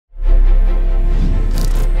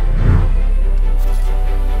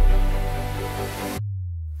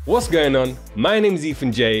What's going on? My name is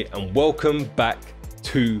Ethan J and welcome back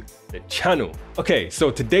to the channel. Okay,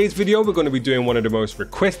 so today's video we're going to be doing one of the most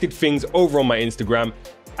requested things over on my Instagram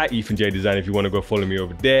at Ethan J Design if you want to go follow me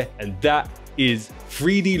over there, and that is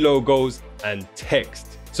 3D logos and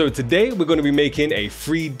text. So today we're going to be making a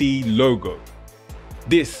 3D logo.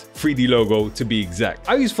 This 3D logo to be exact.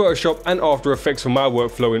 I use Photoshop and After Effects for my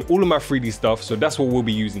workflow and all of my 3D stuff, so that's what we'll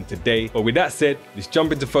be using today. But with that said, let's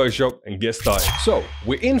jump into Photoshop and get started. So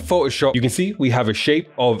we're in Photoshop. You can see we have a shape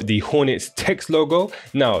of the Hornets text logo.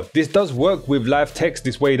 Now this does work with live text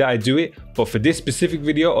this way that I do it, but for this specific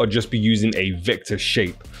video I'll just be using a vector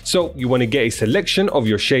shape. So you want to get a selection of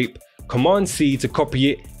your shape, Command C to copy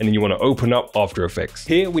it, and then you want to open up After Effects.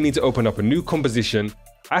 Here we need to open up a new composition.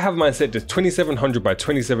 I have mine set to 2700 by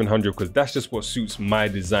 2700 because that's just what suits my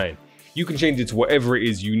design. You can change it to whatever it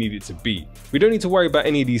is you need it to be. We don't need to worry about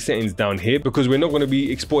any of these settings down here because we're not going to be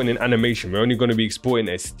exporting an animation. We're only going to be exporting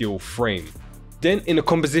a still frame. Then in the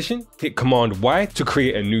composition, hit Command Y to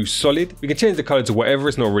create a new solid. We can change the color to whatever,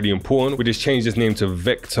 it's not really important. We just change this name to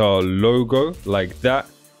vector logo like that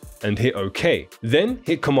and hit OK. Then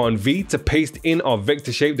hit Command V to paste in our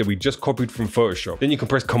vector shape that we just copied from Photoshop. Then you can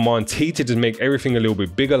press Command T to just make everything a little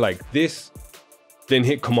bit bigger like this. Then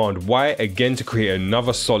hit Command Y again to create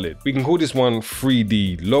another solid. We can call this one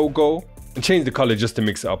 3D logo and change the color just to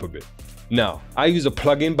mix it up a bit. Now, I use a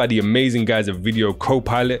plugin by the amazing guys at Video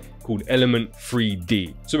Copilot called Element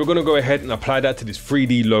 3D. So we're gonna go ahead and apply that to this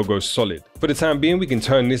 3D logo solid. For the time being, we can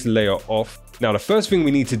turn this layer off. Now, the first thing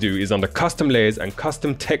we need to do is under custom layers and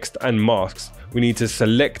custom text and masks, we need to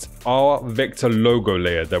select our vector logo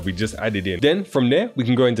layer that we just added in. Then from there, we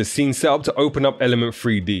can go into scene setup to open up Element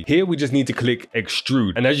 3D. Here, we just need to click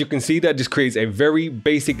extrude. And as you can see, that just creates a very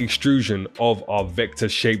basic extrusion of our vector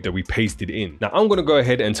shape that we pasted in. Now, I'm gonna go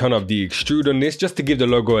ahead and turn up the extrude on this just to give the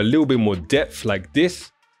logo a little bit more depth like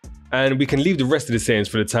this. And we can leave the rest of the settings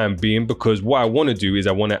for the time being because what I want to do is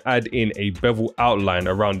I want to add in a bevel outline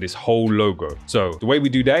around this whole logo. So the way we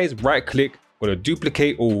do that is right click, we're going to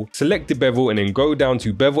duplicate all, select the bevel and then go down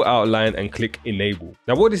to bevel outline and click enable.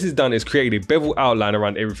 Now what this has done is create a bevel outline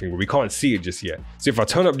around everything, but we can't see it just yet. So if I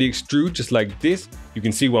turn up the extrude just like this, you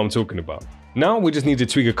can see what I'm talking about. Now we just need to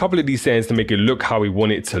tweak a couple of these settings to make it look how we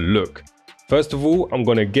want it to look. First of all, I'm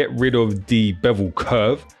going to get rid of the bevel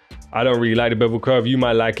curve. I don't really like the bevel curve, you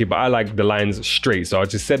might like it, but I like the lines straight. So I'll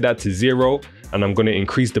just set that to 0 and I'm gonna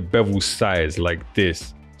increase the bevel size like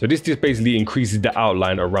this. So this just basically increases the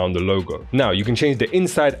outline around the logo. Now you can change the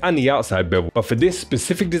inside and the outside bevel, but for this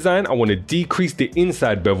specific design, I wanna decrease the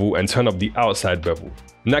inside bevel and turn up the outside bevel.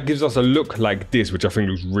 And that gives us a look like this, which I think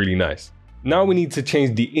looks really nice. Now we need to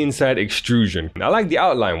change the inside extrusion. I like the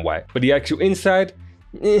outline white, but the actual inside,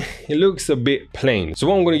 it looks a bit plain. So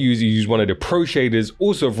what I'm going to use one of the Pro shaders,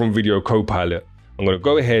 also from Video Copilot. I'm going to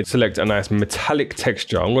go ahead, select a nice metallic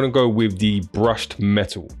texture. I'm going to go with the brushed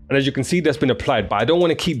metal. And as you can see, that's been applied, but I don't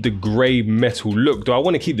want to keep the gray metal look, though I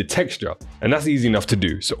want to keep the texture. And that's easy enough to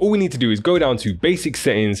do. So all we need to do is go down to basic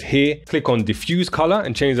settings here, click on diffuse color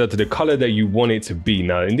and change that to the color that you want it to be.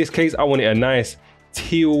 Now, in this case, I want it a nice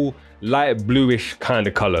teal, light bluish kind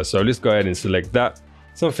of color. So let's go ahead and select that.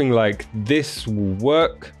 Something like this will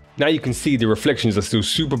work. Now you can see the reflections are still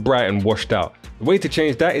super bright and washed out. The way to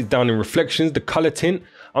change that is down in reflections, the color tint.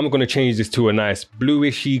 I'm going to change this to a nice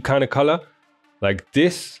bluishy kind of color like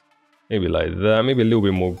this, maybe like that, maybe a little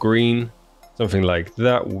bit more green, something like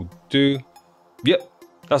that will do. Yep,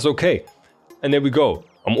 that's okay. And there we go.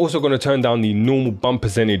 I'm also going to turn down the normal bump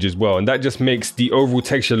percentage as well, and that just makes the overall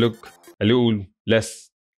texture look a little less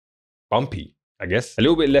bumpy, I guess, a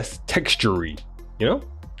little bit less textury. You know?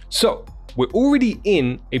 So we're already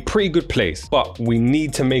in a pretty good place, but we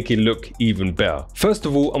need to make it look even better. First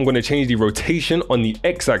of all, I'm going to change the rotation on the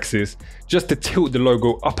X-axis just to tilt the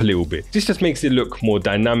logo up a little bit. This just makes it look more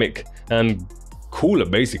dynamic and cooler,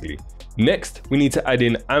 basically. Next, we need to add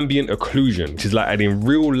in ambient occlusion, which is like adding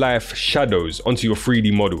real life shadows onto your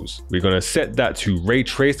 3D models. We're going to set that to ray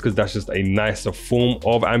trace because that's just a nicer form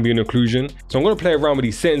of ambient occlusion. So I'm going to play around with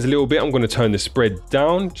these settings a little bit. I'm going to turn the spread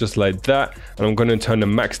down just like that. And I'm going to turn the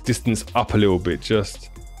max distance up a little bit, just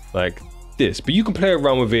like this. But you can play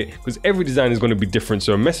around with it because every design is going to be different.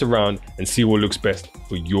 So mess around and see what looks best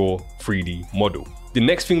for your 3D model. The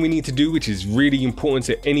next thing we need to do, which is really important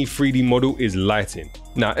to any 3D model, is lighting.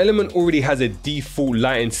 Now, Element already has a default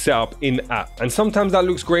lighting setup in app, and sometimes that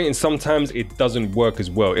looks great and sometimes it doesn't work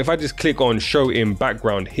as well. If I just click on show in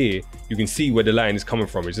background here, you can see where the lighting is coming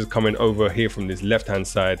from. It's just coming over here from this left-hand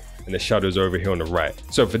side and the shadows over here on the right.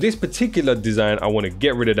 So for this particular design, I want to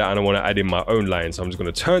get rid of that and I want to add in my own lighting. So I'm just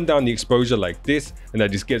going to turn down the exposure like this, and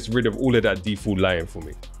that just gets rid of all of that default lighting for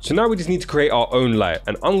me. So now we just need to create our own light,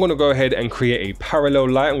 and I'm going to go ahead and create a parallel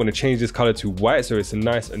light. I'm going to change this color to white so it's a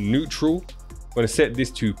nice and neutral. I'm going to set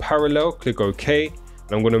this to parallel, click OK,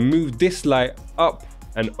 and I'm going to move this light up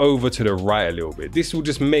and over to the right a little bit. This will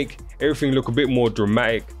just make everything look a bit more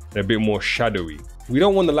dramatic and a bit more shadowy. We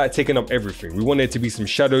don't want the light taking up everything. We want there to be some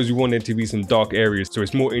shadows, we want there to be some dark areas, so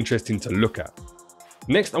it's more interesting to look at.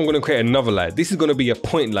 Next, I'm going to create another light. This is going to be a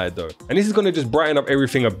point light though, and this is going to just brighten up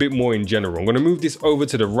everything a bit more in general. I'm going to move this over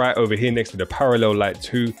to the right over here next to the parallel light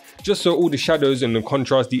too, just so all the shadows and the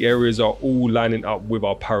contrasty areas are all lining up with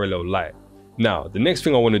our parallel light. Now, the next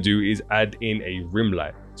thing I want to do is add in a rim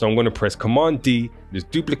light. So I'm going to press Command D,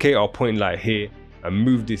 just duplicate our point light here and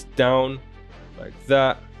move this down like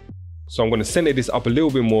that. So I'm going to center this up a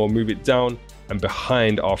little bit more, move it down and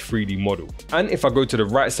behind our 3D model. And if I go to the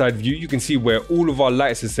right side view, you can see where all of our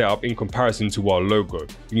lights are set up in comparison to our logo.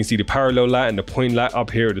 You can see the parallel light and the point light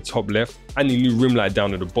up here at the top left, and the new rim light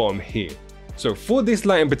down at the bottom here. So for this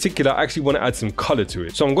light in particular, I actually want to add some color to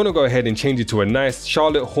it. So I'm going to go ahead and change it to a nice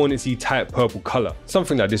Charlotte Hornetsy type purple color.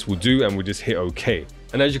 Something like this will do, and we'll just hit OK.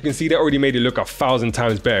 And as you can see, that already made it look 1,000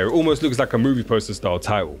 times better. It almost looks like a movie poster style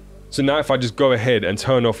title. So now if I just go ahead and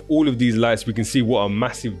turn off all of these lights, we can see what a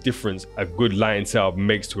massive difference a good lighting setup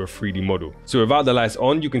makes to a 3D model. So without the lights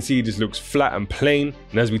on, you can see it just looks flat and plain.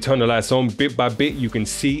 And as we turn the lights on bit by bit, you can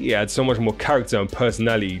see it adds so much more character and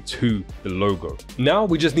personality to the logo. Now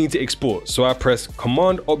we just need to export. So I press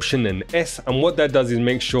Command, Option and S. And what that does is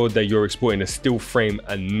make sure that you're exporting a still frame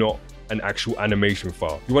and not an actual animation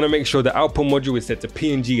file. You want to make sure the output module is set to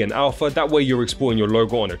PNG and alpha. That way you're exporting your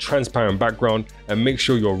logo on a transparent background, and make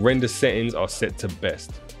sure your render settings are set to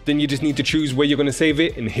best. Then you just need to choose where you're going to save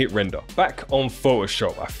it and hit render. Back on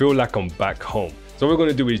Photoshop, I feel like I'm back home. So what we're going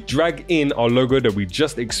to do is drag in our logo that we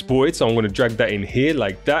just exported. So I'm going to drag that in here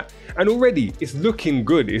like that. And already it's looking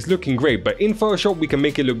good, it's looking great. But in Photoshop, we can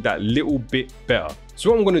make it look that little bit better. So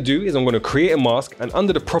what I'm going to do is I'm going to create a mask, and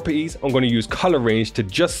under the properties, I'm going to use color range to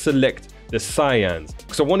just select the cyans,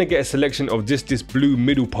 because I want to get a selection of just this blue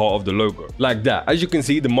middle part of the logo like that. As you can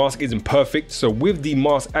see, the mask isn't perfect. So with the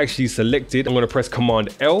mask actually selected, I'm going to press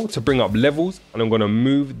Command L to bring up levels, and I'm going to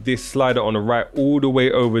move this slider on the right all the way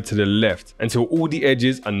over to the left until all the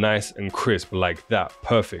edges are nice and crisp like that.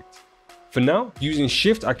 Perfect. For now, using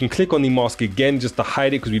Shift, I can click on the mask again just to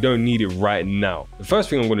hide it because we don't need it right now. The first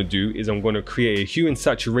thing I'm going to do is I'm going to create a hue and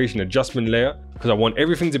saturation adjustment layer because I want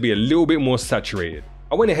everything to be a little bit more saturated.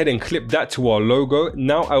 I went ahead and clipped that to our logo.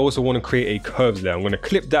 Now I also want to create a curves layer. I'm going to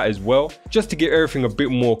clip that as well just to give everything a bit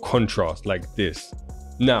more contrast like this.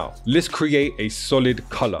 Now, let's create a solid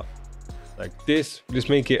color like this. Let's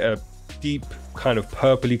make it a deep kind of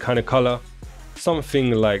purpley kind of color.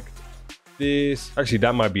 Something like this. Actually,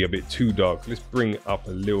 that might be a bit too dark. Let's bring it up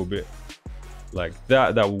a little bit like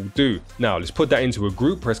that. That will do. Now let's put that into a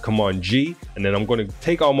group, press Command G, and then I'm going to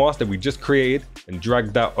take our mask that we just created and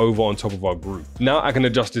drag that over on top of our group. Now I can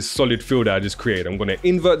adjust this solid fill that I just created. I'm going to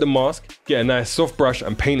invert the mask, get a nice soft brush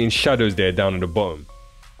and paint in shadows there down at the bottom,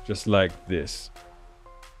 just like this,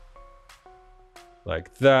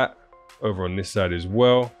 like that, over on this side as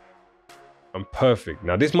well. And perfect.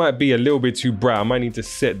 Now this might be a little bit too bright. I might need to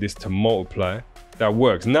set this to multiply. That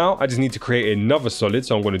works. Now I just need to create another solid.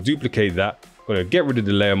 So I'm going to duplicate that. I'm going to get rid of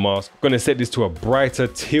the layer mask. I'm going to set this to a brighter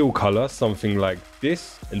teal color, something like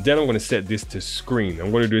this. And then I'm going to set this to screen.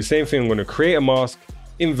 I'm going to do the same thing. I'm going to create a mask,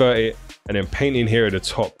 invert it, and then paint in here at the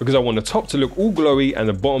top because I want the top to look all glowy and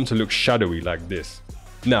the bottom to look shadowy like this.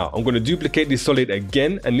 Now I'm going to duplicate this solid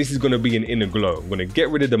again, and this is going to be an inner glow. I'm going to get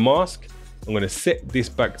rid of the mask. I'm going to set this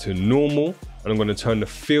back to normal, and I'm going to turn the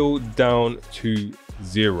fill down to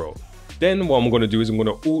 0. Then what I'm going to do is I'm going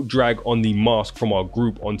to alt drag on the mask from our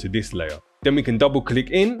group onto this layer. Then we can double click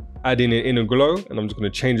in, add in an inner glow, and I'm just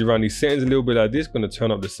going to change around these settings a little bit like this. Going to turn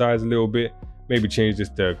up the size a little bit, maybe change this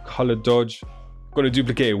to color dodge. I'm going to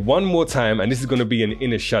duplicate it one more time, and this is going to be an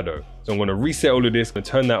inner shadow. So I'm going to reset all of this, and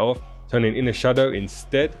turn that off, turn in inner shadow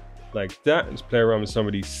instead, like that. Let's play around with some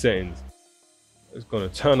of these settings. It's going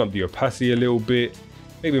to turn up the opacity a little bit,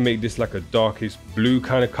 maybe make this like a darkish blue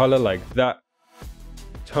kind of color like that.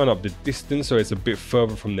 Turn up the distance so it's a bit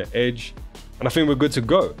further from the edge, and I think we're good to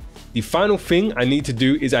go. The final thing I need to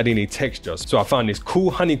do is add in a texture. So I found this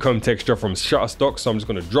cool honeycomb texture from Shutterstock, so I'm just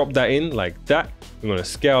going to drop that in like that. We're gonna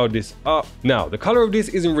scale this up. Now, the color of this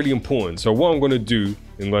isn't really important. So what I'm gonna do,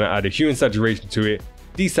 I'm gonna add a hue and saturation to it,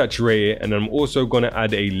 desaturate it, and I'm also gonna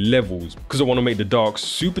add a levels because I wanna make the dark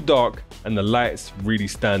super dark and the lights really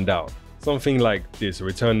stand out. Something like this. So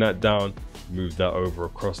we turn that down, move that over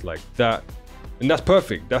across like that. And that's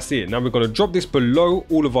perfect, that's it. Now we're gonna drop this below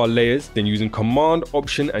all of our layers, then using Command,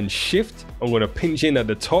 Option, and Shift, I'm gonna pinch in at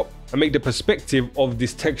the top and make the perspective of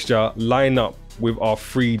this texture line up with our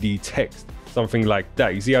 3D text. Something like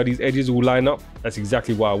that. You see how these edges all line up? That's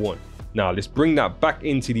exactly what I want. Now let's bring that back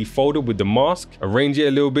into the folder with the mask, arrange it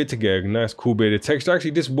a little bit to get a nice cool bit of texture.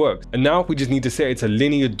 Actually, this works. And now we just need to set it to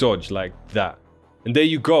linear dodge like that. And there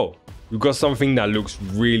you go. We've got something that looks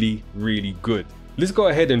really, really good. Let's go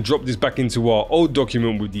ahead and drop this back into our old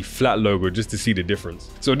document with the flat logo just to see the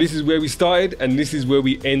difference. So this is where we started and this is where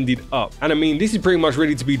we ended up. And I mean, this is pretty much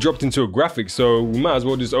ready to be dropped into a graphic, so we might as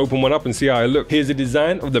well just open one up and see how it looks. Here's a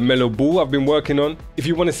design of the mellow ball I've been working on. If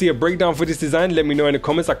you want to see a breakdown for this design, let me know in the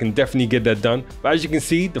comments. I can definitely get that done. But as you can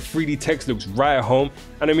see, the 3D text looks right at home.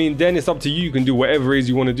 And I mean, then it's up to you. You can do whatever it is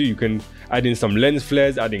you want to do. You can add in some lens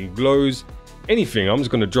flares, add in glows, anything. I'm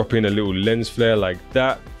just going to drop in a little lens flare like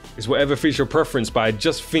that. It's whatever fits your preference, but I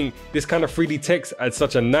just think this kind of 3D text adds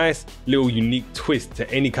such a nice little unique twist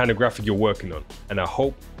to any kind of graphic you're working on, and I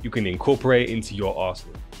hope you can incorporate it into your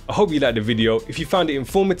arsenal. I hope you liked the video. If you found it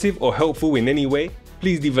informative or helpful in any way,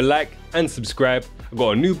 please leave a like and subscribe. I've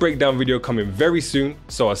got a new breakdown video coming very soon,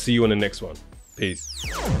 so I'll see you on the next one. Peace.